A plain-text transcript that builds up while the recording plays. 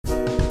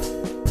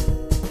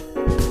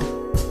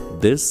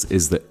This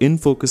is the In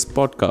Focus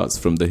podcast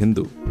from The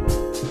Hindu.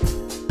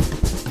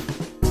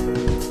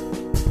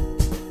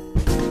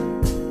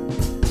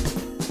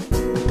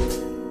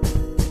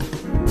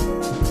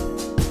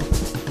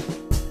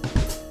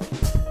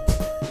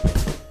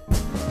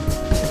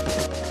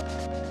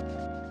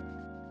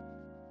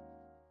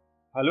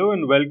 Hello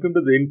and welcome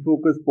to the In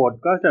Focus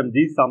podcast. I'm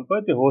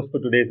Sampath, your host for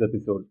today's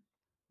episode.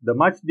 The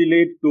much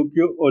delayed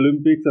Tokyo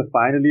Olympics are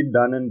finally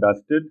done and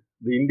dusted.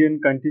 The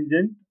Indian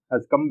contingent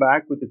has come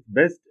back with its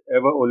best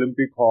ever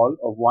Olympic haul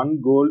of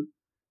 1 gold,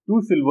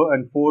 2 silver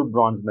and 4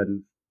 bronze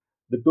medals.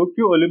 The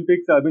Tokyo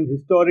Olympics have been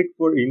historic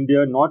for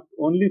India not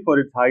only for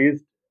its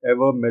highest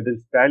ever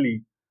medals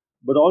tally,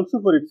 but also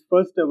for its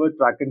first ever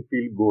track and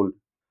field gold.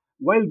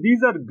 While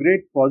these are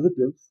great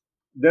positives,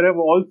 there have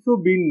also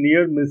been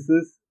near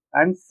misses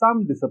and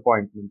some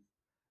disappointments.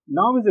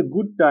 Now is a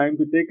good time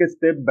to take a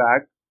step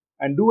back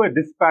and do a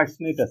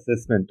dispassionate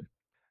assessment.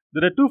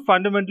 There are two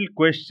fundamental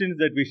questions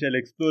that we shall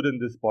explore in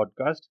this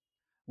podcast.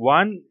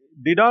 One,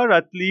 did our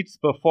athletes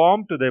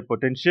perform to their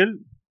potential?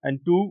 And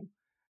two,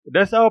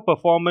 does our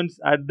performance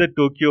at the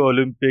Tokyo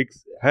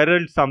Olympics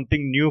herald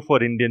something new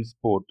for Indian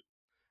sport?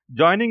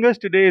 Joining us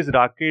today is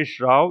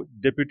Rakesh Rao,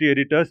 Deputy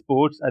Editor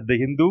Sports at The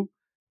Hindu.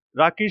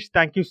 Rakesh,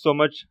 thank you so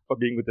much for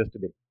being with us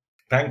today.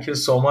 Thank you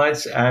so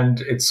much, and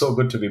it's so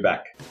good to be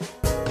back.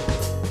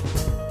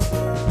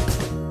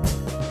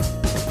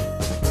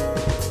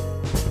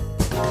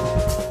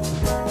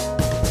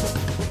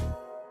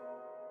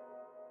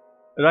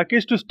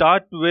 Rakesh, to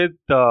start with,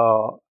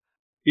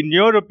 in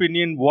your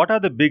opinion, what are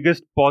the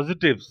biggest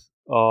positives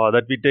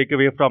that we take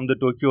away from the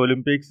Tokyo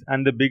Olympics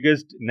and the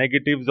biggest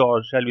negatives,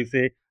 or shall we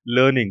say,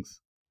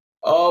 learnings?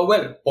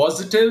 Well,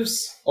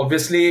 positives,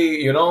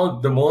 obviously,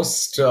 the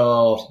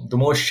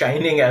most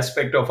shining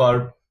aspect of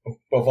our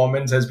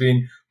performance has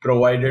been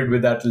provided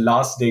with that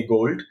last day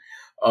gold.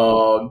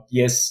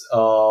 Yes,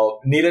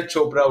 Neeraj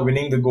Chopra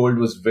winning the gold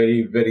was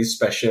very, very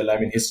special. I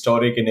mean,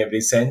 historic in every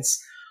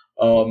sense.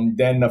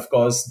 Then, of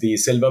course, the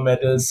silver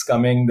medals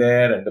coming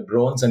there and the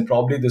bronze. And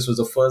probably this was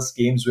the first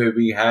games where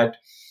we had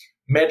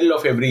medal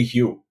of every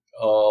hue.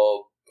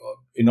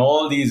 In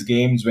all these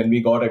games, when we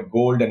got a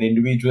gold, an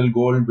individual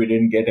gold, we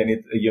didn't get any,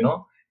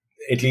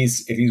 at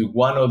least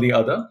one or the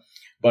other.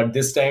 But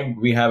this time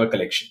we have a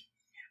collection.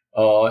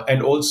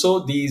 And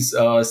also these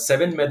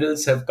 7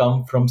 medals have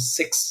come from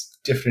 6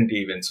 different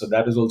events. So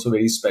that is also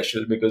very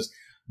special because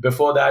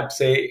before that,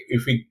 say,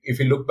 if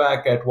we look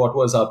back at what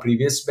was our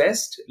previous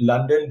best,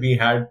 London, we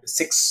had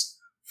 6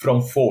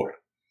 from 4.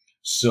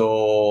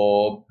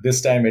 So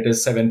this time it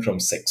is 7 from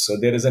 6. So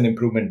there is an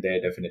improvement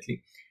there,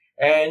 definitely.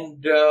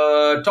 And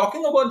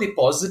talking about the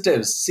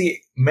positives,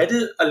 see,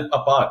 medal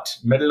apart,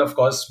 medal, of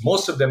course,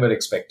 most of them were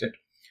expected.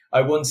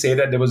 I won't say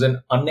that there was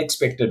an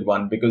unexpected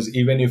one because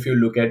even if you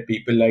look at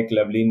people like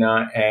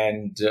Lavlina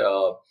and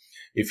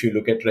if you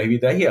look at Ravi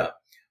Dahiya,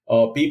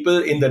 people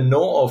in the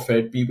know of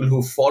it, people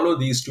who follow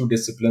these two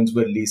disciplines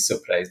were least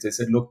surprised. They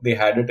said, look, they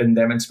had it in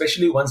them. And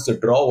especially once the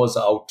draw was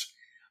out,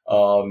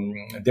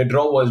 their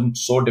draw wasn't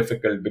so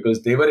difficult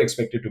because they were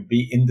expected to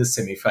be in the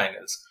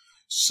semifinals.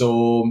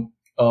 So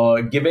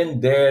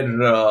given their,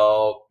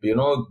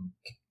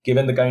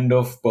 given the kind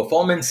of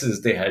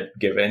performances they had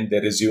given,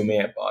 their resume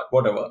apart,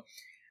 whatever,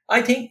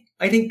 I think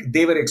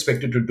they were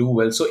expected to do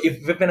well. So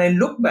when I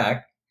look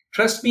back,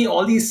 trust me,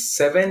 all these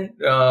 7,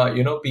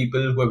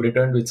 people who have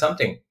returned with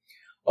something.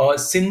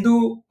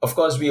 Sindhu, of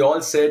course, we all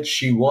said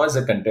she was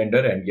a contender,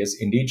 and yes,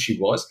 indeed she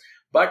was.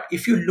 But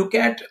if you look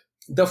at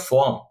the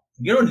form,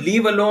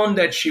 leave alone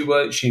that she's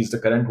the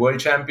current world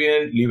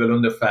champion, leave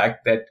alone the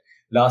fact that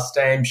last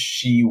time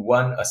she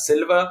won a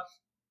silver.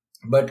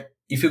 But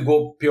if you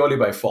go purely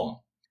by form,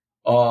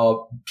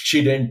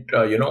 she didn't,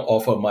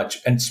 offer much,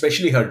 and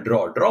especially her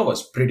draw. Draw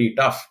was pretty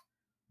tough,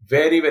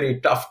 very, very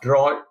tough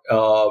draw.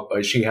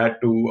 She had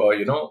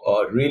to,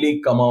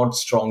 really come out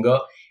stronger,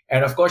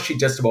 and of course, she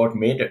just about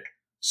made it.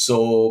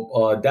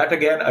 So that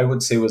again, I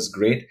would say was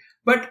great.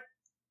 But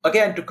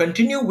again, to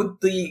continue with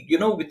the,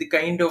 with the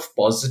kind of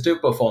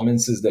positive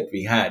performances that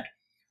we had,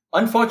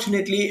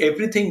 unfortunately,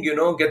 everything,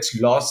 gets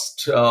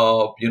lost,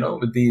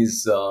 with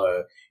these.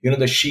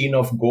 The sheen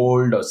of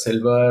gold or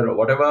silver or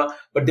whatever,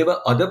 but there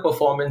were other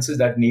performances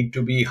that need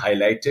to be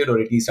highlighted or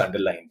at least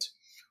underlined.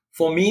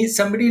 For me,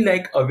 somebody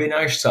like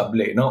Avinash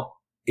Sable,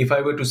 if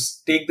I were to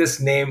take this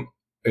name,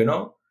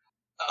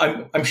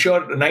 I'm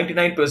sure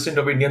 99%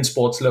 of Indian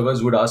sports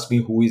lovers would ask me,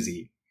 who is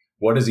he?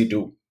 What does he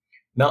do?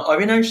 Now,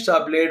 Avinash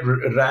Sable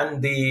ran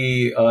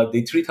the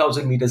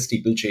 3,000 meter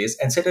steeplechase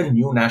and set a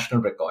new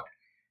national record.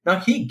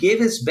 Now, he gave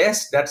his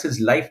best. That's his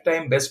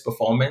lifetime best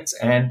performance,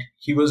 and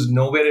he was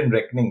nowhere in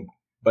reckoning.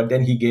 But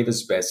then he gave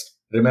his best.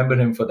 Remember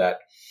him for that.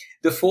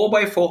 The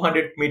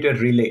 4x400 meter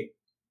relay,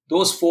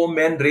 those 4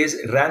 men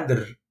ran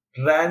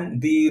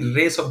the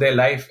race of their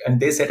life, and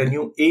they set a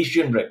new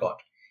Asian record.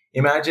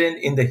 Imagine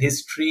in the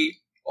history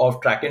of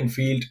track and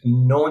field,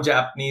 no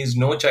Japanese,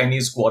 no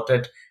Chinese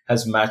quartet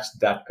has matched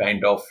that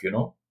kind of,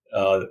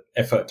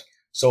 effort.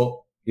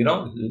 So,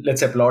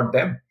 let's applaud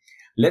them.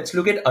 Let's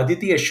look at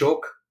Aditi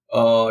Ashok,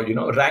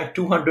 ranked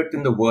 200th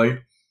in the world.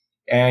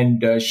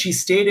 And she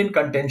stayed in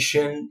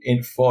contention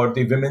for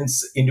the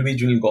women's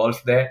individual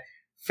golf there.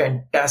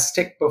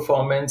 Fantastic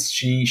performance.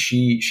 She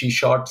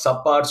shot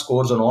subpar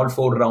scores on all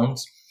 4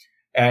 rounds,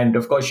 and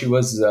of course she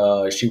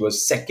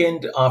was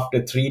second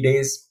after 3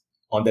 days.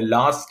 On the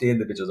last day,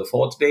 which was the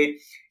fourth day,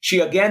 she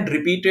again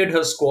repeated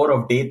her score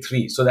of day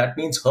three. So that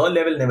means her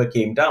level never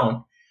came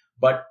down,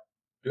 but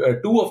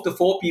two of the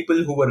four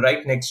people who were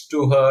right next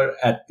to her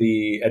at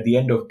the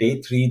end of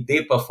day three,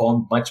 they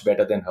performed much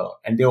better than her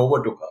and they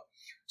overtook her.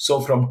 So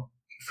from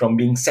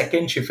being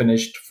second, she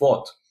finished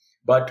fourth.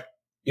 But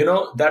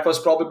that was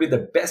probably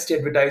the best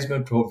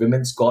advertisement for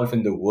women's golf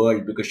in the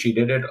world, because she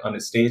did it on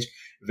a stage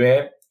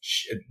where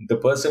the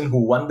person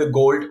who won the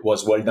gold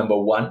was world number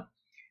one.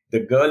 The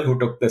girl who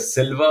took the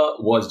silver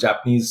was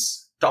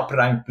Japanese top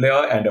ranked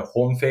player and a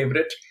home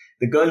favorite.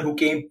 The girl who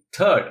came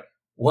third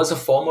was a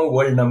former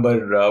world number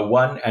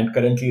one and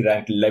currently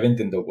ranked 11th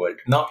in the world.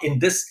 Now, in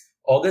this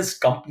August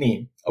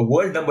company, a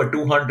world number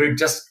 200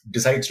 just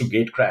decides to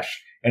gate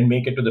crash and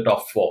make it to the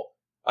top four.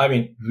 I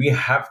mean, we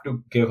have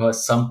to give her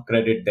some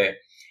credit there.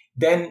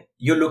 Then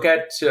you look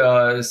at,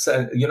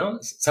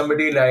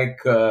 somebody like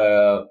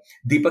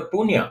Deepak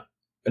Punia.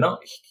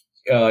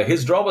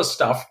 His draw was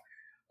tough.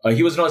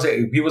 He was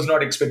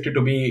not expected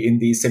to be in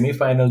the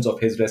semifinals of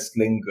his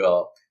wrestling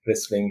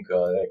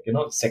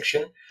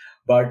section,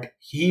 but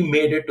he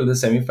made it to the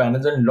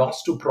semifinals and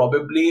lost to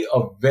probably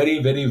a very,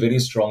 very, very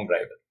strong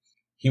rival.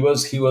 He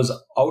was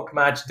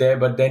outmatched there,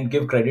 but then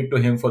give credit to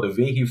him for the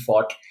way he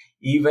fought.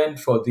 Even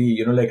for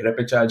the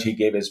repechage, he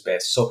gave his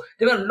best. So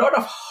there were a lot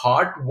of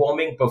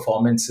heartwarming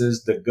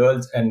performances. The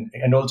girls, and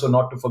also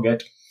not to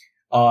forget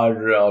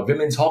our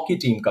women's hockey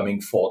team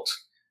coming fourth.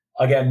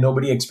 Again,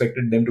 nobody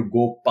expected them to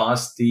go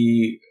past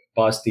the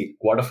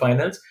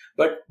quarterfinals.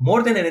 But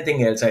more than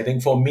anything else, I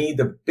think for me,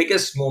 the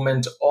biggest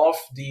moment of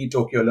the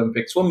Tokyo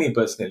Olympics, for me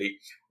personally,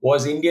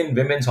 was Indian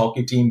women's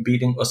hockey team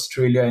beating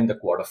Australia in the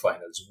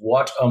quarterfinals.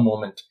 What a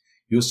moment.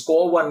 You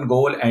score one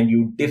goal and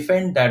you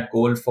defend that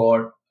goal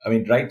for,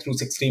 right through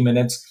 60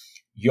 minutes.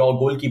 Your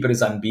goalkeeper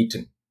is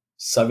unbeaten.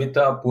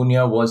 Savita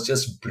Punia was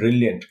just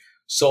brilliant.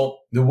 So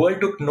the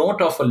world took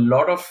note of a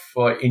lot of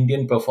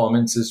Indian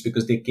performances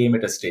because they came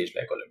at a stage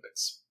like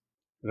Olympics.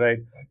 Right.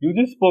 You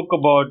just spoke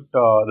about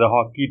the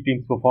hockey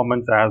team's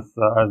performance as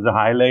the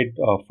highlight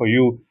for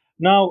you.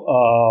 Now,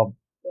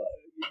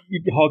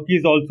 hockey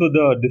is also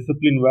the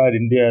discipline where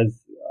India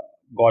has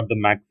got the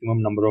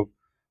maximum number of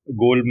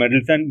gold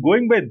medals. And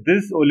going by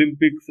this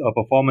Olympics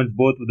performance,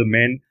 both with the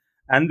men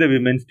and the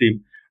women's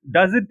team,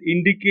 does it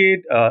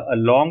indicate a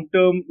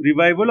long-term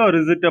revival, or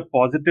is it a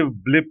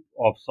positive blip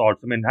of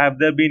sorts? I mean, have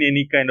there been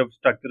any kind of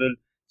structural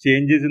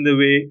changes in the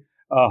way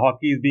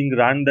hockey is being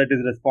run that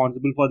is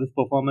responsible for this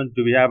performance?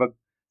 Do we have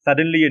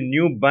suddenly a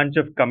new bunch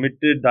of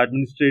committed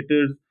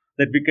administrators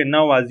that we can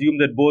now assume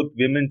that both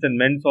women's and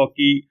men's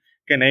hockey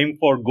can aim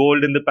for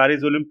gold in the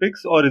Paris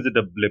Olympics, or is it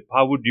a blip?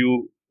 How would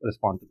you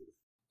respond to this?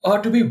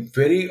 To be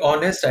very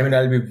honest,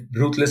 I'll be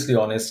ruthlessly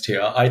honest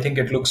here. I think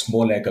it looks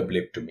more like a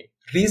blip to me.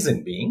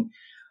 Reason being,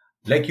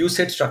 like you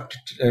said,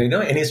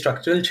 any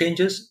structural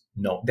changes?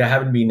 No, there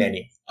haven't been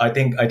any. I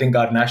think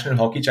our national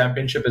hockey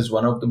championship is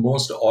one of the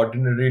most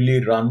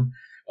ordinarily run,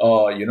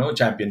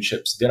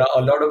 championships. There are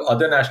a lot of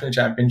other national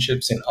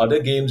championships in other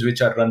games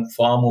which are run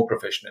far more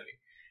professionally.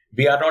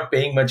 We are not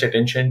paying much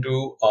attention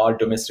to our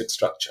domestic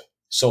structure,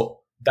 so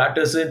that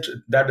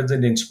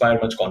doesn't inspire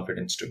much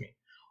confidence to me.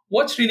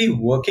 What's really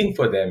working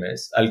for them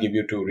is, I'll give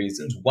you two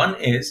reasons. One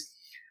is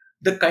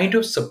the kind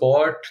of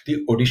support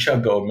the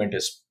Odisha government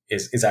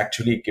is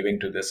actually giving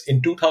to this.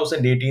 In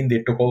 2018,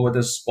 they took over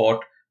the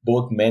sport,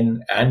 both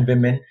men and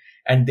women,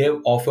 and they've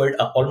offered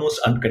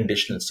almost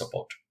unconditional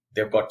support.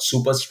 They've got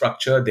super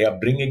structure. They are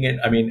bringing in,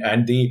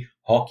 and the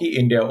Hockey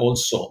India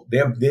also,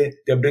 they're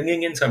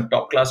bringing in some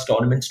top class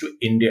tournaments to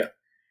India.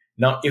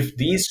 Now, if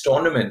these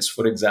tournaments,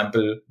 for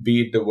example,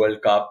 be it the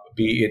World Cup,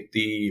 be it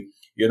the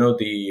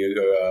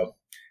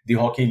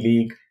Hockey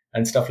League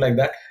and stuff like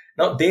that,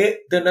 now the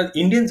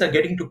Indians are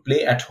getting to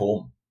play at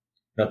home.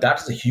 Now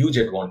that's a huge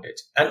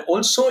advantage. And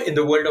also in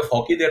the world of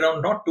hockey, there are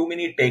not too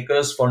many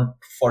takers for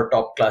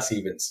top class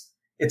events.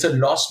 It's a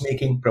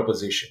loss-making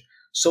proposition.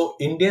 So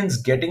Indians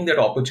getting that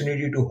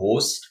opportunity to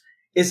host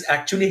is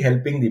actually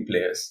helping the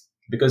players,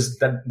 because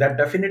that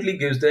definitely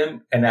gives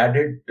them an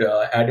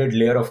added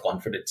layer of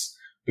confidence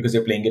because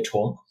they're playing at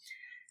home.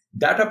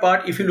 That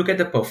apart, if you look at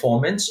the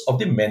performance of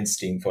the men's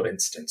team, for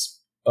instance,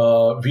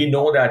 we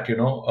know that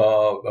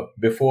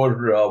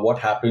before what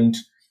happened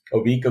a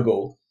week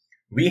ago,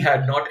 we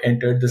had not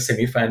entered the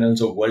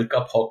semifinals of World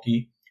Cup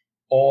hockey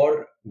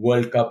or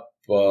World Cup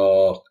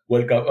hockey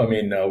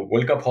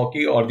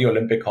or the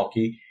Olympic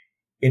hockey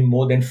in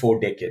more than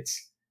 4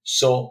 decades.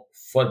 So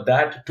for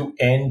that to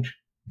end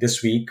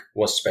this week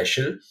was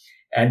special.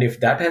 And if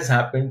that has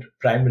happened,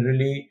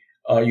 primarily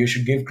you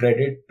should give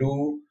credit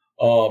to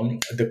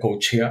the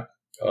coach here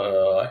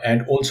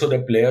and also the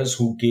players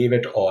who gave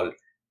it all.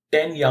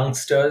 10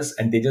 youngsters,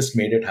 and they just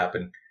made it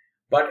happen.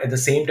 But at the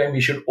same time,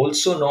 we should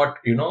also not,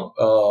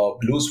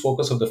 lose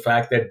focus of the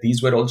fact that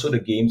these were also the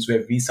games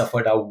where we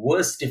suffered our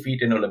worst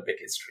defeat in Olympic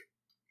history.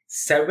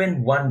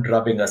 7-1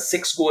 drubbing, a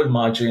 6-goal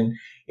margin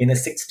in a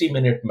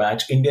 60-minute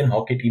match. Indian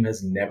hockey team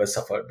has never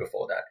suffered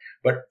before that.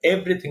 But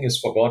everything is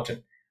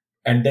forgotten.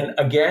 And then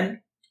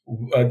again,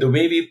 the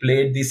way we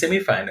played the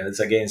semi-finals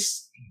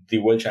against the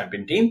world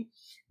champion team,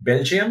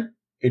 Belgium,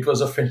 it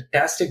was a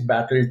fantastic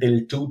battle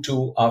till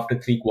 2-2 after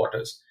 3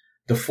 quarters.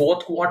 The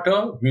fourth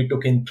quarter, we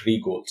took in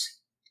 3 goals.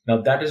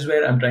 Now, that is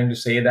where I'm trying to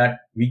say that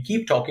we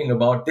keep talking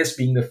about this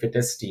being the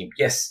fittest team.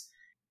 Yes,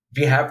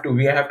 we have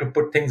to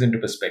put things into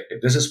perspective.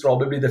 This is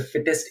probably the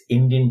fittest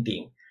Indian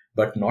team,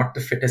 but not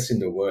the fittest in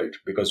the world,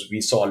 because we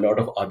saw a lot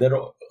of other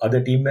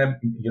team like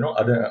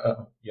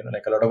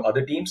a lot of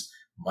other teams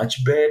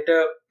much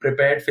better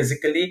prepared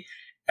physically,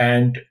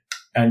 and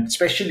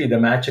especially the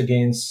match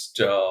against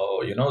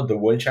the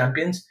world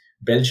champions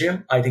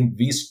Belgium. I think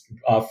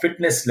our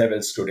fitness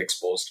levels stood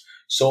exposed.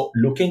 So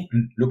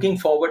looking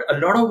forward, a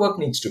lot of work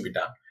needs to be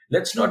done.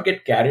 Let's not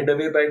get carried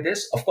away by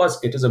this. Of course,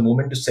 it is a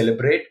moment to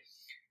celebrate,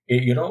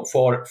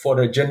 for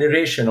a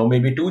generation or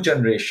maybe two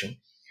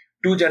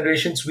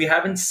generations, we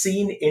haven't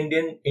seen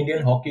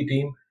Indian hockey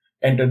team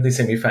enter the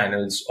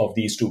semifinals of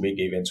these two big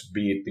events,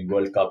 be it the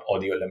World Cup or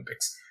the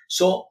Olympics.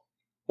 So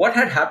what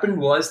had happened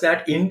was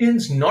that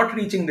Indians not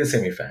reaching the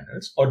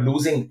semifinals or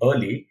losing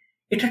early,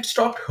 it had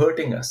stopped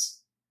hurting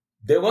us.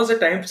 There was a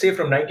time, say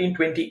from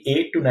 1928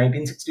 to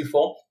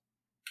 1964,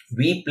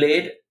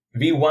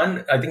 we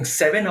won, I think,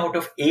 7 out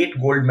of 8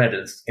 gold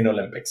medals in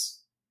Olympics.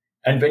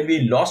 And when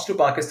we lost to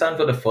Pakistan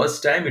for the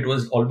first time, it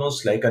was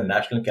almost like a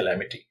national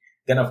calamity.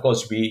 Then, of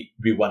course, we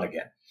won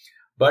again.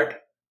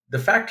 But the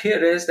fact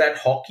here is that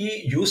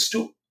hockey used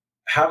to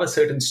have a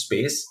certain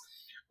space.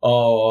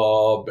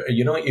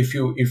 If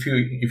you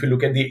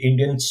look at the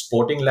Indian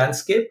sporting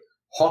landscape,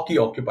 hockey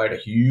occupied a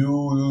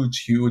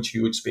huge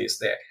space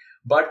there.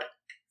 But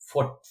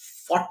for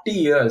 40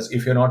 years,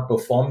 if you're not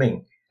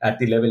performing at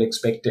the level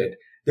expected,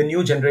 the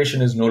new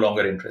generation is no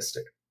longer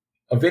interested.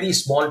 A very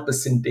small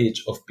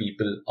percentage of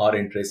people are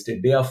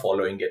interested. They are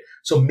following it.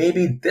 So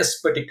maybe this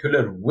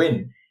particular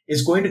win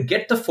is going to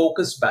get the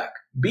focus back,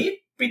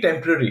 be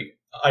temporary.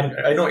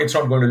 I know it's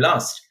not going to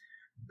last.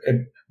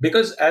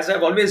 Because as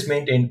I've always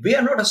maintained, we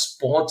are not a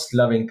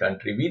sports-loving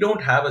country. We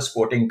don't have a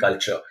sporting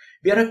culture.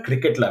 We are a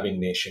cricket-loving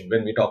nation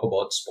when we talk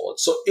about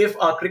sports. So if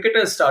our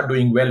cricketers start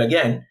doing well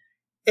again,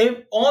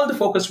 all the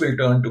focus will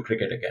turn to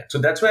cricket again. So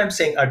that's why I'm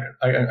saying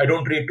I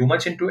don't read too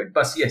much into it.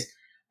 But yes,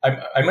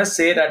 I must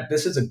say that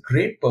this is a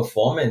great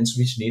performance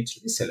which needs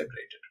to be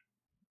celebrated.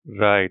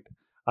 Right.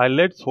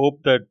 Let's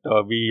hope that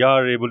we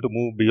are able to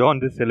move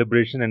beyond this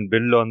celebration and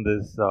build on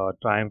this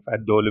triumph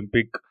at the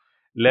Olympic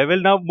level.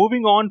 Now,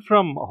 moving on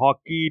from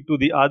hockey to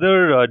the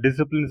other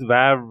disciplines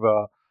where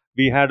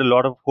we had a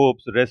lot of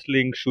hopes: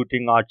 wrestling,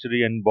 shooting,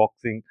 archery, and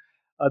boxing.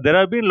 There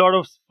have been a lot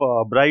of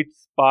bright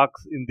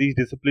sparks in these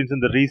disciplines in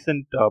the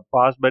recent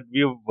past, but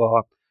we've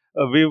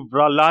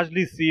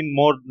largely seen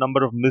more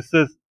number of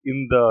misses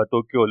in the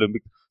Tokyo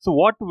Olympics. So,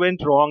 what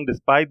went wrong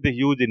despite the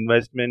huge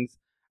investments?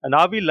 And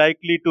are we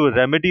likely to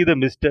remedy the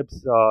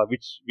missteps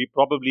which we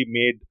probably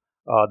made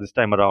this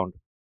time around?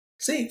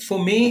 See, for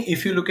me,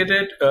 if you look at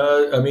it,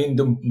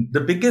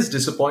 the biggest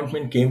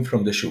disappointment came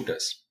from the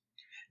shooters.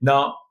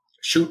 Now,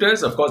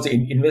 shooters, of course,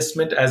 the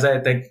investment, as I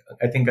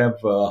think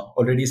I've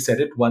already said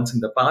it once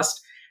in the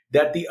past,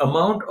 that the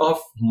amount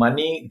of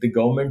money the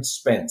government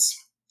spends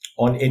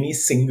on any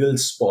single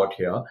sport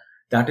here,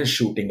 that is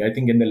shooting. I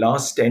think in the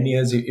last 10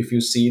 years, if you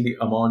see the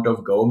amount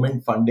of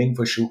government funding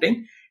for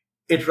shooting,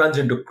 it runs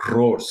into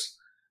crores.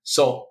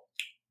 So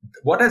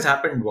what has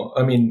happened,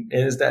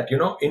 is that,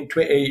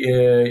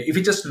 if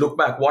you just look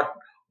back, what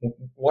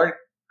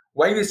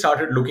why we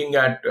started looking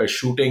at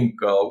shooting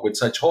with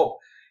such hope,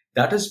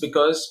 that is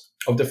because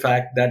of the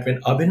fact that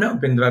when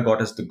Abhinav Bindra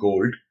got us the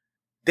gold,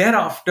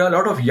 thereafter a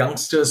lot of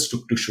youngsters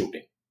took to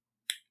shooting.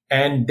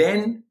 And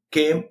then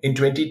came in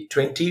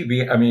 2020,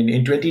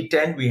 in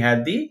 2010, we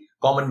had the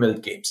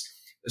Commonwealth Games.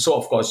 So,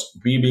 of course,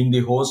 we being the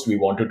host, we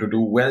wanted to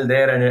do well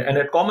there. And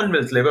at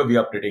Commonwealth level, we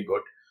are pretty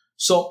good.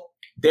 So,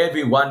 there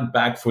we won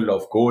bag full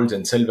of golds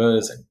and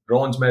silvers and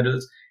bronze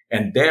medals.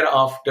 And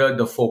thereafter,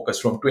 the focus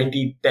from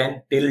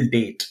 2010 till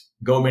date,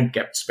 government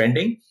kept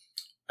spending.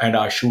 And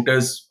our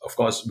shooters, of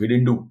course, we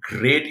didn't do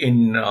great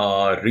in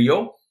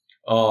Rio,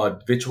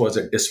 which was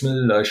a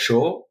dismal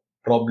show,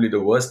 probably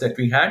the worst that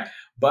we had.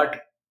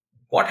 But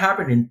what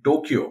happened in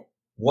Tokyo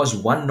was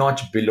one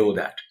notch below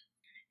that.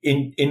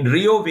 In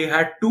Rio, we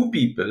had 2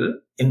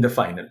 people in the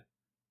final.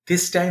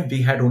 This time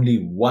we had only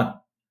 1.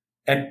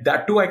 And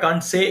that too, I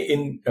can't say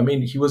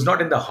he was not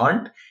in the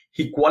hunt.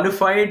 He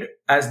qualified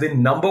as the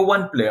number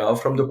 1 player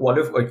from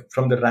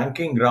the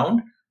ranking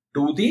round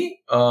to the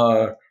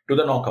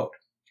knockout.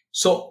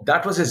 So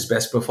that was his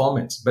best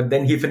performance. But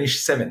then he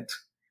finished 7th.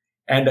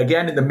 And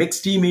again, in the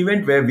mixed team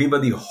event where we were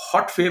the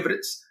hot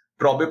favorites,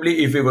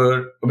 probably if we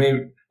were,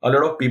 a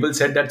lot of people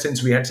said that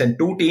since we had sent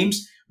 2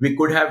 teams, we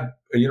could have,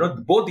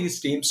 both these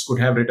teams could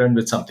have returned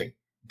with something.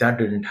 That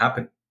didn't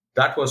happen.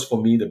 That was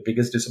for me the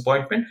biggest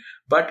disappointment.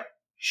 But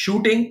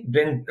shooting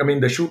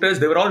the shooters,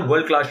 they were all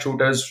world-class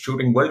shooters,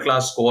 shooting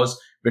world-class scores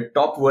with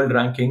top world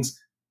rankings.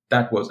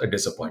 that was a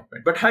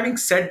disappointment. But having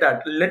said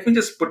that, let me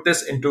just put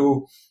this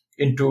into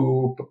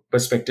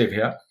perspective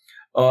here.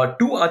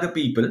 Two other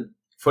people,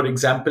 for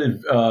example,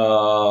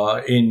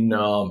 what do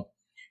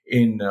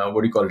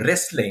you call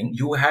wrestling,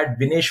 you had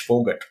Vinesh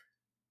Fogart.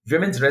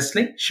 Women's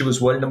wrestling, she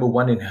was world number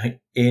one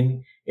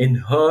in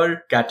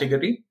her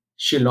category.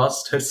 She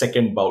lost her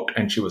second bout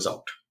and she was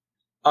out.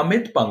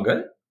 Amit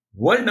Pangal,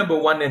 world number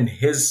one in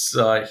his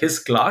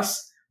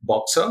class,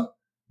 boxer,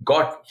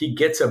 he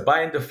gets a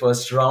bye in the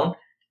first round,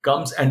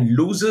 comes and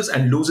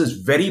loses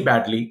very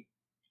badly,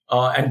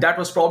 and that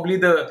was probably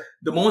the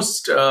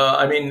most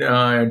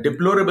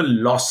deplorable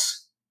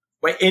loss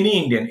by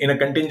any Indian in a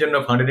contingent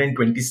of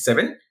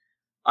 127.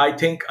 I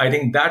think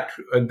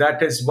that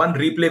is one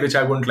replay which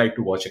I wouldn't like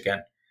to watch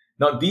again.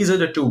 Now these are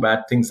the two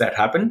bad things that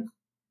happen,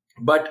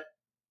 but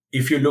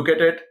if you look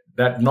at it,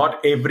 that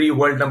not every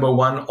world number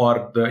one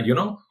or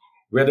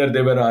whether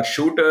they were our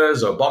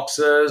shooters or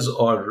boxers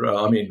or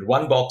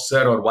one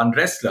boxer or one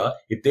wrestler,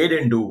 if they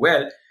didn't do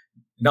well,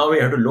 now we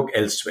have to look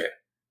elsewhere.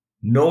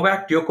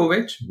 Novak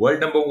Djokovic,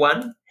 world number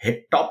one,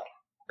 top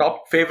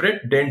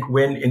favorite, didn't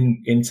win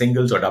in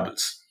singles or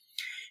doubles.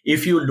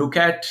 If you look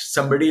at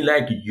somebody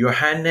like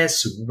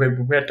Johannes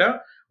Webber,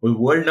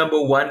 world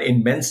number one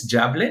in men's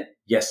javelin,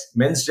 yes,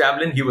 men's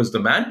javelin, he was the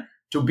man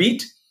to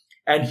beat,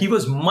 and he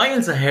was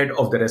miles ahead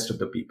of the rest of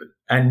the people.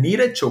 And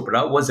Neeraj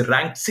Chopra was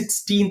ranked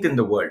 16th in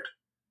the world.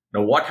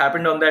 Now, what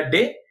happened on that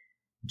day?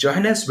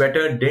 Johannes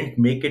Vetter didn't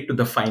make it to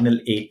the final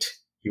 8.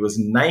 He was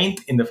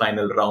 9th in the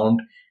final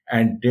round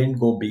and didn't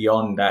go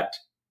beyond that.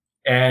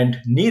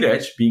 And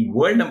Neeraj, being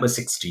world number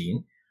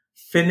 16,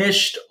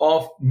 finished ahead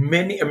of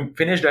many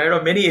very,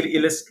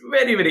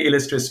 very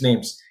illustrious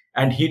names,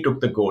 and he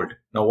took the gold.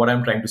 Now, what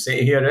I'm trying to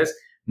say here is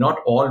not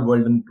all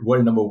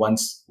world number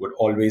ones would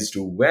always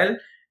do well.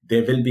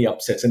 There will be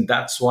upsets, and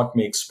that's what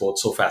makes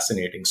sports so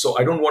fascinating. So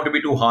I don't want to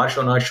be too harsh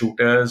on our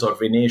shooters or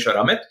Vinesh or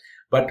Amit,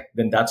 but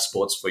then that's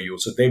sports for you.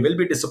 So there will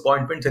be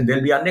disappointments and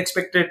there'll be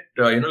unexpected,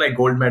 like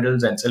gold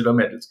medals and silver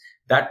medals.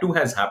 That too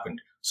has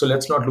happened. So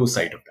let's not lose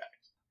sight of that.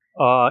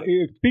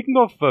 Speaking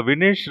of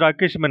Vinesh,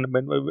 Rakesh,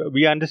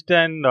 we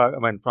understand,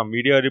 from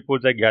media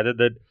reports, I gather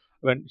that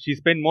when she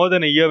spent more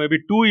than a year, maybe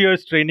 2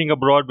 years training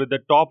abroad with the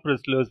top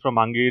wrestlers from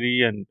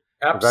Hungary and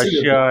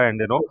Absolutely. Russia, and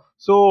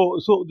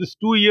so this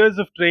 2 years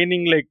of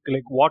training, like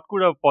what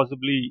could have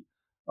possibly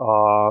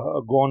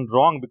gone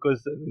wrong?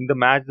 Because in the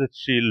match that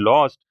she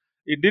lost,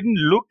 it didn't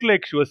look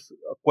like she was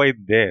quite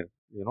there.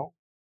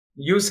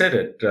 You said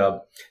it.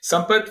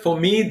 Sampath, for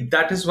me,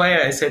 that is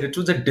why I said it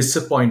was a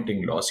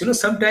disappointing loss.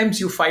 Sometimes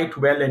you fight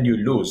well and you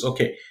lose.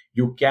 Okay,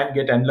 you can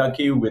get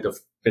unlucky with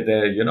with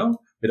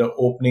an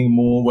opening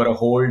move or a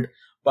hold,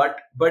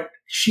 but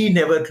she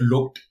never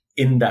looked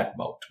in that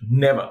bout.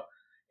 Never.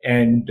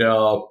 And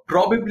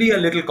probably a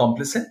little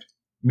complacent.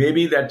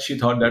 Maybe that she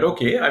thought that,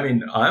 okay,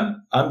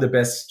 I'm the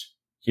best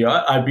here.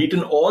 I've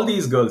beaten all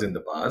these girls in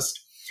the past,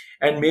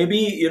 and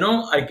maybe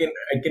I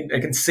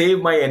can save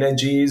my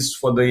energies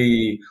for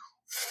the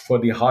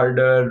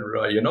harder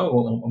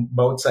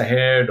bouts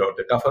ahead or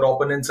the tougher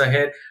opponents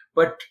ahead.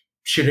 But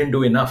she didn't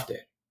do enough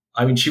there.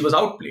 She was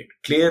outplayed,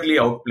 clearly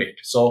outplayed.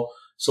 So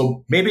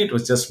maybe it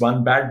was just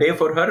one bad day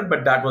for her,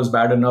 but that was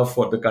bad enough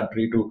for the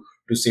country to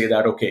say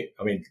that, okay,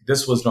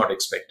 this was not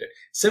expected.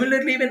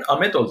 Similarly, even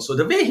Amit also,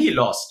 the way he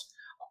lost.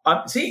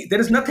 See,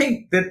 there is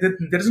nothing, there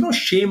is no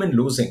shame in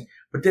losing,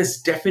 but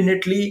there's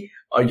definitely,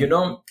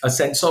 a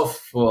sense of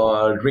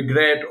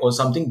regret or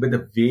something with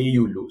the way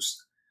you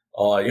lose.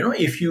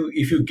 If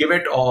you give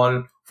it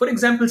all, for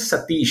example,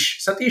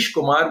 Satish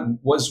Kumar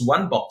was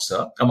one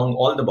boxer among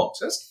all the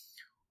boxers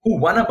who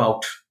won a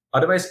bout.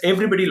 Otherwise,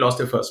 everybody lost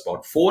their first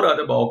bout. Four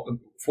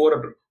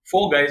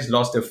guys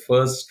lost their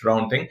first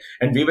round thing,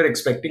 and we were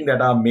expecting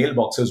that our male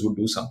boxers would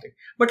do something.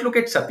 But look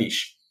at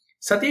Satish.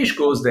 Satish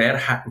goes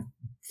there,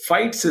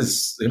 fights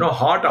his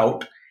heart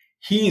out.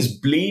 He is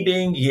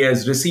bleeding. He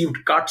has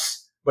received cuts.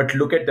 But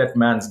look at that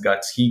man's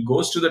guts. He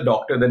goes to the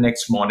doctor the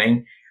next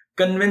morning,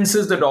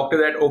 convinces the doctor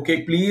that,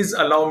 okay, please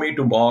allow me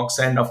to box.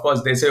 And of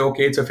course, they say,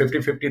 okay, it's a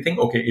 50-50 thing.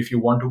 Okay, if you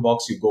want to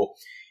box, you go.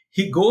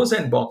 He goes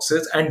and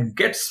boxes and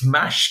gets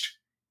smashed.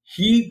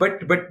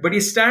 But he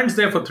stands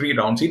there for 3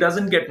 rounds. He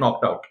doesn't get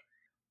knocked out.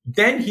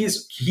 Then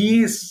he's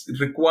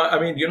required.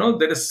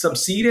 There is some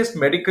serious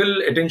medical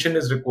attention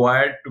is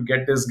required to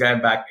get this guy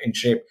back in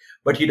shape.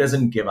 But he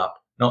doesn't give up.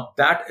 Now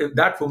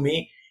that for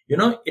me,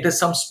 it is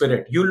some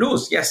spirit. You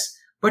lose, yes,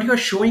 but you're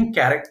showing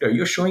character.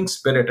 You're showing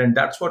spirit, and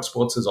that's what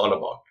sports is all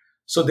about.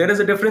 So there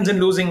is a difference in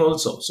losing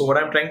also. So what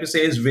I'm trying to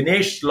say is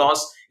Vinesh's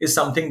loss is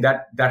something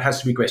that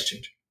has to be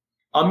questioned.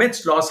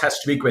 Amit's loss has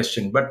to be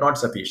questioned, but not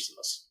Satish's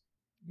loss.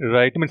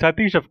 Right.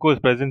 Satish, of course,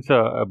 presents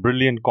a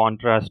brilliant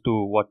contrast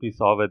to what we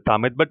saw with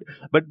Amit.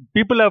 But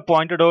people have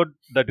pointed out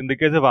that in the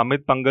case of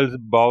Amit Pangal's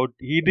bout,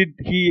 he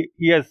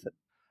has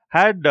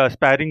had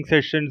sparring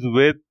sessions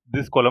with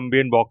this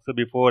Colombian boxer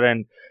before,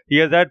 and he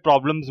has had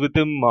problems with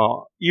him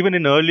even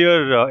in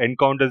earlier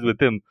encounters with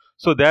him.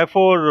 So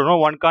therefore,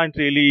 one can't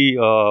really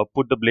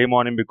put the blame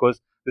on him, because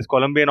this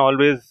Colombian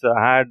always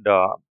had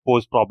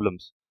posed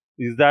problems.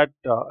 Is that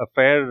a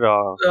fair?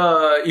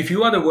 If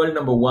you are the world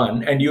number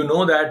one and you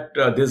know that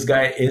this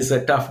guy is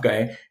a tough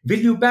guy, will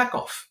you back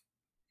off?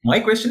 My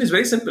question is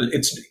very simple.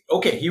 It's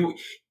okay.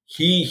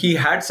 He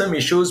had some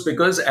issues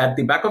because at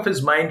the back of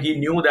his mind he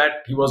knew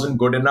that he wasn't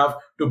good enough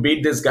to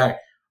beat this guy.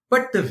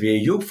 But the way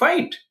you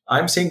fight,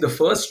 I'm saying the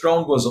first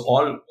round was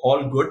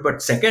all good,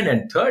 but second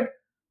and third,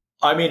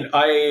 I mean,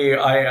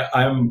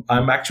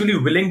 I'm actually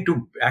willing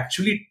to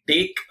actually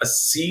take a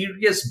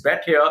serious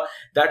bet here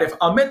that if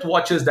Amit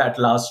watches that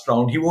last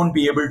round, he won't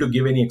be able to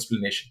give any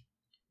explanation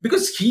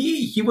because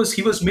he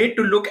was made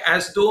to look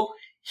as though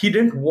he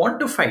didn't want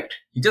to fight.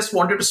 He just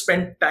wanted to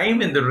spend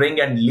time in the ring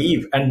and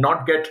leave and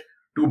not get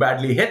too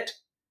badly hit.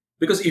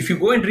 Because if you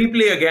go and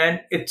replay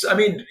again, it's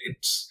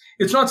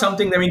not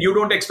something. I mean, you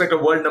don't expect a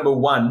world number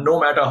one, no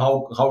matter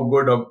how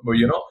good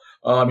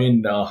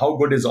how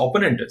good his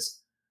opponent is.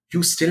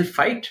 You still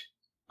fight.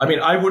 I mean,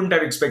 I wouldn't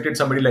have expected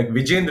somebody like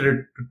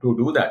Vijendra to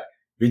do that.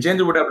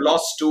 Vijendra would have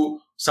lost to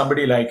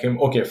somebody like him.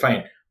 Okay,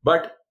 fine.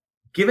 But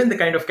given the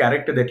kind of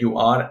character that you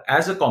are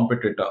as a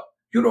competitor,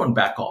 you don't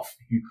back off.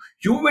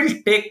 You will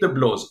take the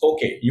blows.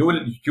 Okay, you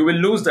will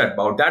lose that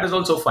bout. That is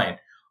also fine.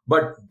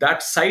 But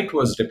that sight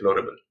was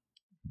deplorable.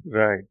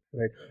 Right,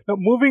 right. Now,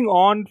 moving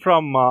on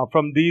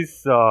from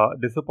these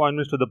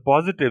disappointments to the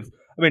positives.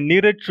 I mean,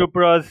 Neeraj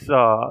Chopra's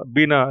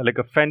been a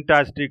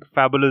fantastic,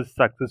 fabulous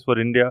success for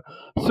India.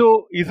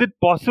 So, is it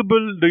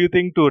possible, do you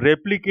think, to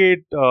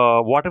replicate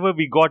whatever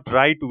we got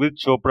right with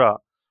Chopra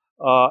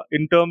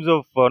in terms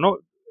of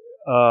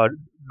uh,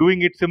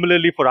 doing it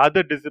similarly for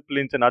other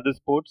disciplines and other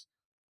sports?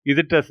 Is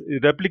it a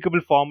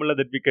replicable formula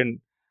that we can,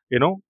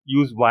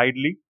 use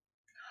widely?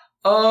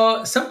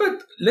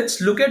 Sampath,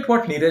 let's look at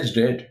what Neeraj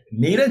did.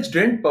 Neeraj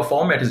didn't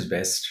perform at his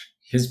best.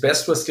 His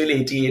best was still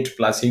 88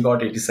 plus. He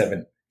got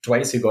 87.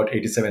 Twice he got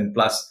 87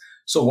 plus.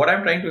 So what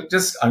I'm trying to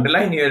just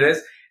underline here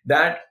is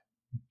that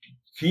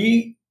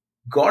he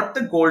got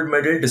the gold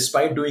medal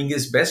despite doing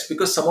his best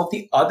because some of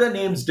the other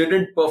names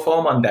didn't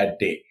perform on that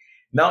day.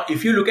 Now,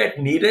 if you look at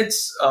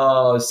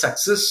Neeraj's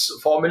success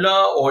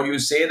formula, or you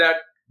say that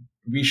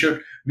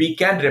we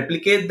can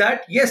replicate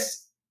that,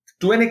 yes,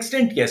 to an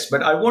extent, yes.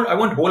 But I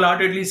won't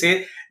wholeheartedly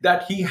say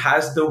that he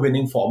has the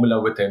winning formula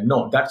with him.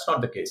 No, that's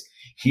not the case.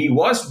 He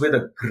was with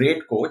a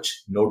great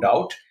coach, no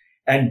doubt.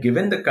 And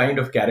given the kind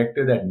of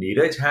character that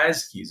Neeraj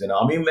has, he's an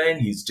army man,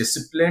 he's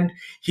disciplined,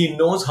 he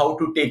knows how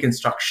to take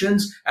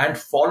instructions and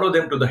follow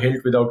them to the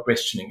hilt without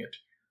questioning it.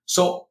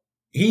 So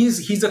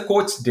he's a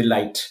coach's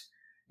delight.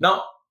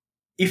 Now,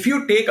 if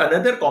you take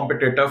another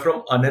competitor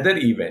from another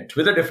event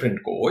with a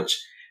different coach,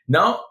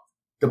 now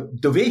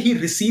the way he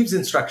receives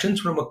instructions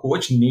from a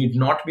coach need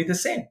not be the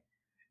same.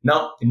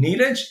 Now,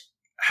 Neeraj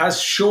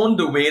has shown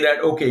the way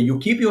that, okay, you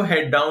keep your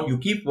head down, you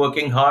keep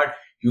working hard,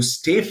 you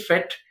stay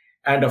fit,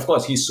 and of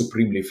course, he's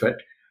supremely fit,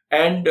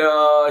 and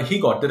he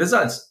got the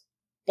results.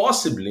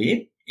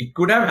 Possibly, it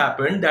could have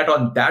happened that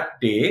on that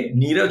day,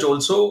 Neeraj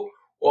also,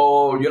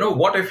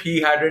 what if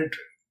he hadn't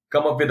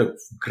come up with a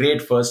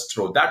great first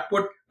throw? That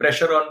put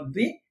pressure on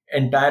the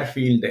entire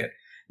field there.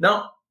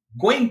 Now,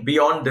 going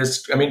beyond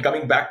this, I mean,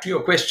 coming back to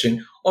your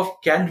question of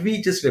can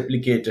we just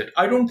replicate it?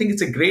 I don't think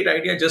it's a great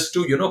idea just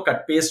to,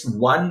 cut paste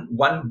one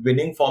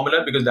winning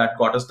formula because that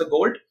got us the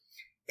gold.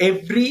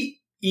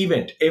 Every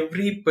event,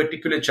 every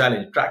particular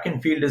challenge, track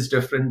and field is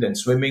different than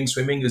swimming.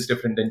 Swimming is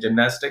different than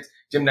gymnastics.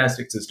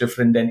 Gymnastics is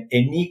different than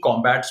any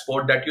combat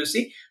sport that you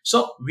see.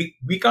 So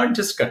we can't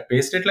just cut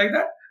paste it like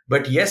that.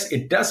 But yes,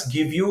 it does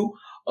give you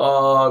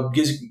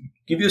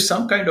give you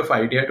some kind of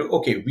idea to,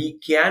 okay, we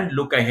can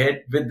look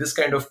ahead with this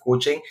kind of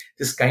coaching,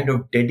 this kind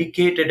of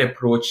dedicated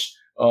approach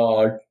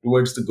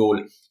towards the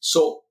goal.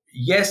 So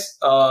yes,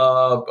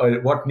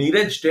 what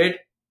Neeraj did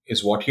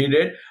is what he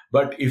did.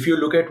 But if you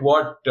look at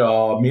what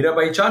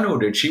Mirabai Chanu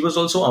did, she was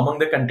also among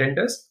the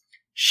contenders.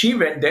 She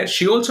went there.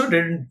 She also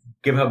didn't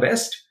give her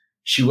best.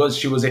 She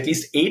was at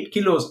least 8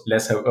 kilos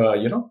less,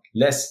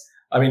 less.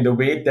 I mean, the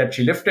weight that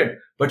she lifted,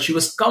 but she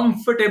was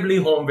comfortably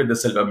home with the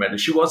silver medal.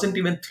 She wasn't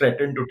even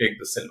threatened to take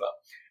the silver.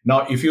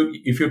 Now, if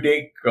you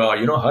take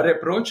her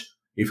approach,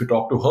 if you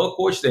talk to her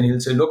coach, then he'll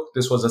say, look,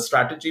 this was a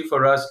strategy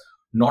for us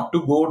not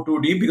to go too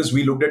deep because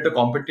we looked at the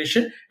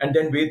competition and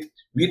then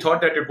we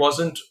thought that it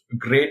wasn't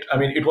great. I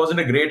mean, it wasn't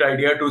a great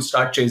idea to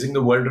start chasing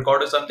the world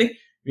record or something.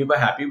 We were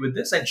happy with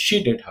this, and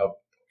she gave her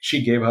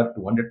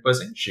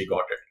 200%. She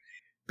got it.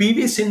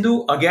 PV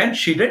Sindhu, again,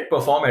 she did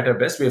perform at her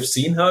best. We have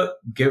seen her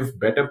give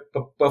better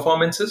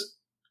performances.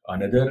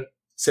 Another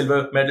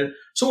silver medal.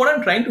 So what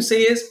I'm trying to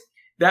say is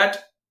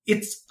that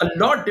it's a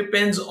lot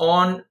depends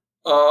on,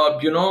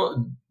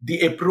 the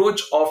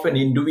approach of an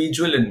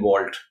individual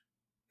involved.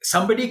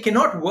 Somebody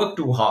cannot work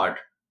too hard.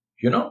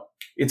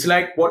 It's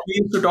like what we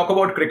used to talk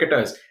about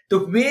cricketers. The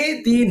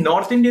way the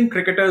North Indian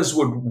cricketers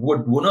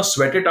would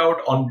sweat it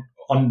out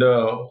on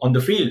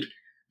the field,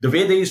 the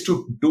way they used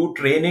to do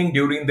training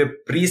during the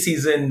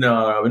pre-season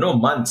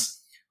months.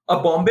 A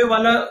Bombay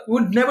wala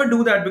would never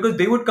do that because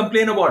they would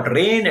complain about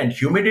rain and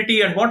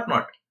humidity and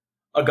whatnot.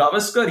 A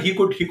Gavaskar, he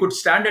could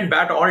stand and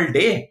bat all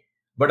day,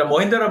 but a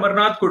Mohinder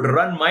Amarnath could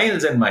run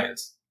miles and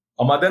miles.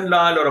 a Madan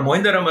Lal or a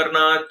Mohinder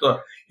Amarnath,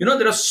 or,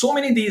 there are so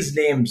many these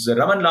names,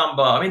 Raman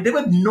Lamba. I mean, they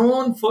were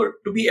known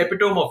to be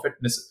epitome of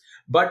fitness.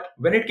 But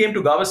when it came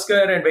to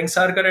Gavaskar and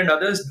Vengsarkar and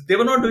others, they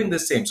were not doing the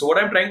same. So what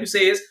I'm trying to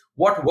say is,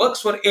 what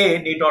works for A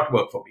need not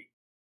work for B.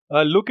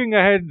 Looking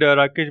ahead,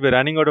 Rakesh, we're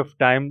running out of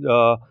time.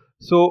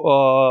 So,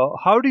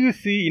 how do you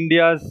see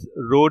India's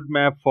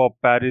roadmap for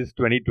Paris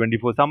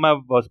 2024? Some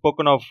have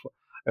spoken of,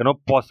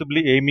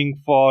 possibly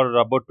aiming for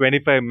about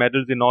 25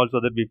 medals in all, so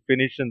that we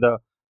finish in the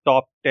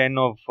top 10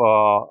 of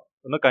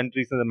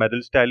countries in the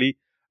medals tally.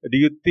 Do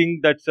you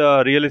think that's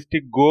a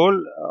realistic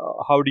goal?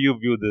 How do you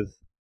view this?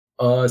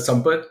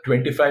 Sampath,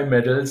 25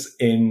 medals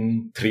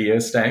in 3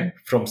 years' time,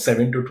 from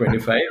 7 to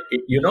 25.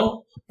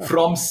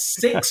 From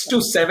 6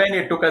 to 7,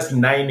 it took us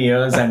 9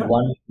 years and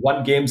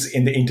one games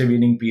in the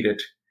intervening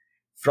period.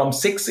 From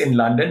 6 in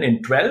London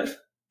in 12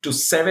 to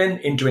 7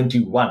 in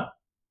 21.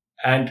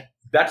 And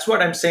that's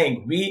what I'm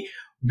saying.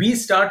 We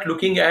start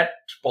looking at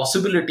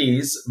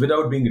possibilities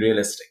without being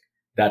realistic.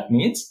 That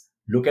means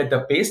look at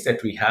the pace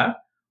that we have.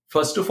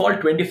 First of all,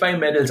 25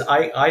 medals.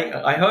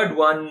 I heard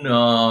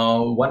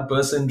one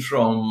person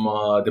from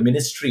the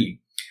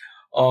ministry,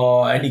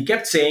 and he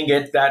kept saying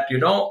it that,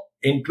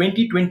 in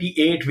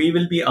 2028, we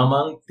will be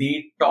among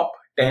the top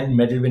 10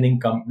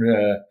 medal-winning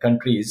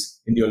countries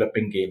in the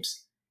Olympic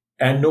Games.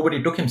 And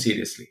nobody took him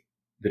seriously.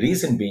 The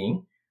reason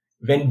being,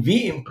 when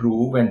we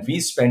improve and we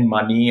spend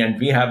money and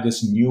we have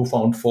this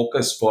newfound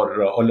focus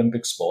for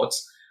Olympic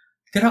sports,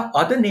 there are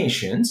other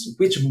nations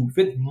which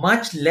with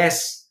much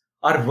less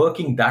are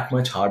working that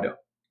much harder.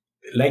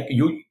 Like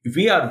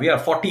we are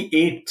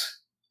 48th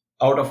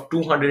out of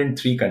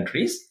 203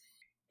 countries.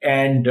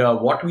 And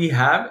what we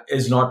have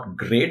is not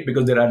great,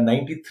 because there are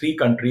 93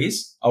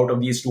 countries out of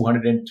these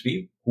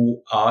 203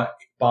 who are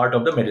part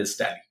of the medals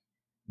tally.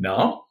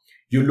 Now,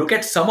 you look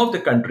at some of the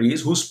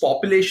countries whose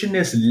population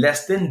is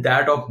less than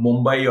that of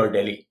Mumbai or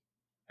Delhi,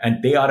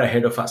 and they are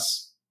ahead of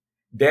us.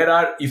 There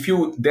are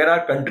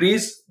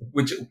countries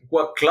who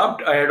are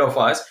clubbed ahead of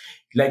us,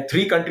 like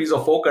 3 countries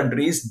or 4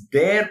 countries.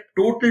 Their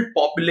total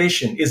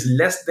population is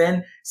less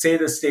than, say,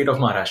 the state of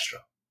Maharashtra.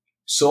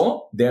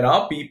 So there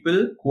are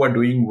people who are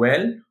doing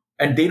well,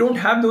 and they don't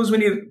have those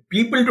many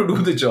people to do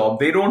the job.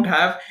 They don't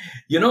have,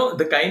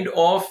 the kind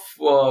of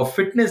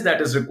fitness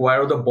that is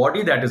required, or the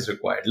body that is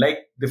required. Like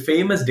the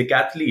famous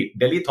decathlete,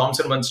 Delhi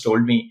Thompson, once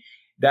told me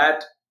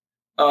that,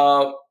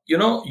 your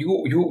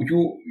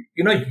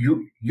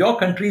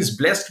country is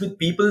blessed with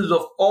people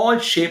of all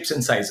shapes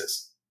and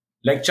sizes,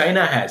 like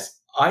China has.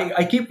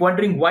 I keep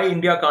wondering why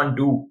India can't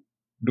do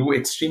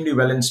extremely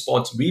well in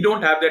sports. We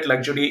don't have that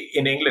luxury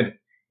in England.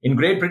 In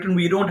Great Britain,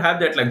 we don't have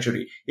that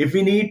luxury. If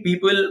we need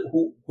people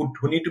who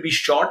need to be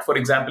short, for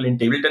example, in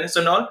table tennis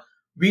and all,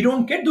 we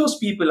don't get those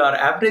people. Our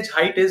average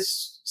height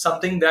is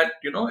something that,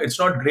 it's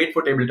not great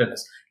for table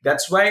tennis.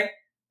 That's why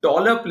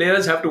taller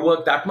players have to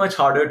work that much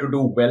harder to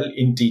do well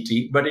in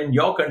TT. But in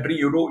your country,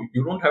 you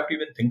don't have to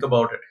even think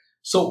about it.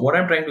 So what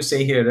I'm trying to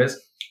say here is,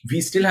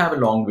 we still have a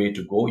long way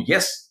to go.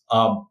 Yes,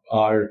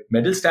 our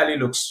medals tally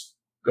looks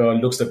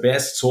the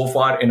best so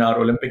far in our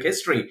Olympic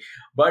history,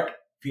 but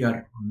we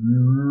are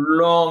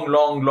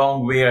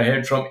long way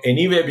ahead from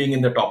anywhere being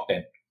in the top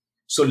 10.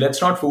 So let's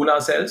not fool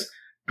ourselves.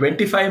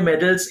 25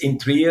 medals in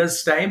 3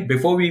 years' time,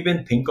 before we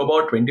even think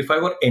about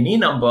 25 or any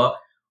number,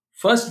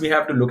 first we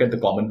have to look at the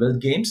Commonwealth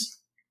Games,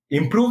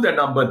 improve the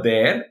number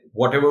there,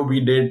 whatever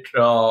we did,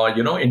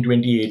 in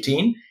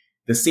 2018.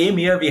 The same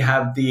year we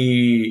have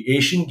the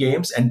Asian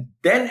Games, and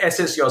then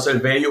assess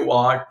yourself where you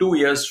are 2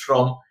 years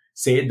from,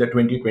 say, the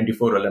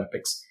 2024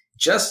 Olympics.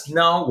 Just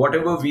now,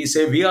 whatever we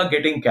say, we are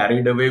getting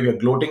carried away. We are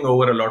gloating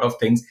over a lot of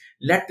things.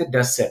 Let the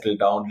dust settle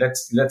down.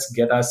 Let's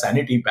get our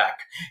sanity back.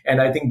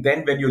 And I think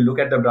then when you look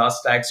at the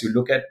brass tacks, you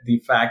look at the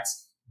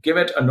facts, give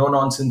it a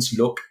no-nonsense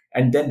look,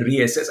 and then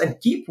reassess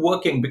and keep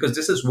working, because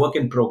this is work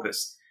in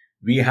progress.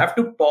 We have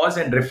to pause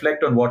and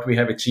reflect on what we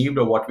have achieved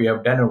or what we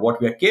have done or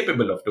what we are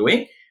capable of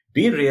doing.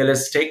 Be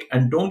realistic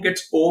and don't get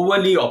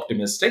overly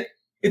optimistic.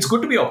 It's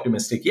good to be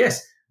optimistic,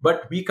 yes,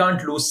 but we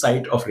can't lose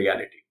sight of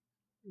reality.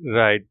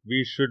 Right.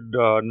 We should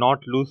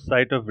not lose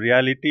sight of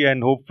reality,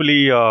 and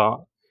hopefully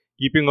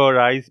keeping our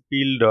eyes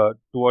peeled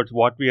towards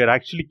what we are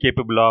actually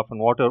capable of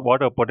and what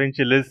our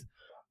potential is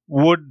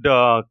would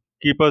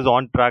keep us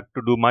on track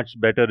to do much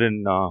better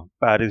in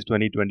Paris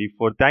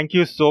 2024. Thank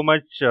you so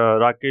much,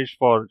 Rakesh,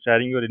 for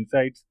sharing your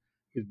insights.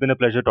 It's been a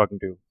pleasure talking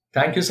to you.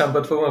 Thank you,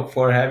 Sampath,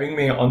 for having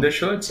me on the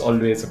show. It's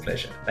always a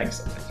pleasure. Thanks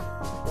so much.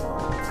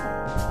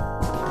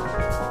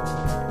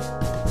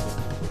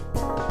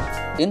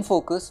 In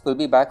Focus will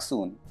be back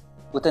soon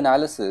with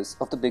analysis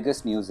of the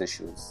biggest news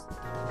issues.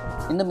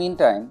 In the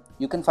meantime,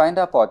 you can find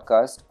our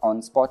podcast on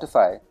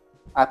Spotify,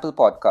 Apple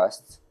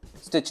Podcasts,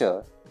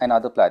 Stitcher, and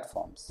other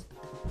platforms.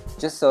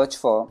 Just search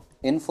for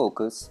In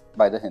Focus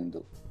by The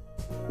Hindu.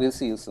 We'll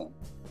see you soon.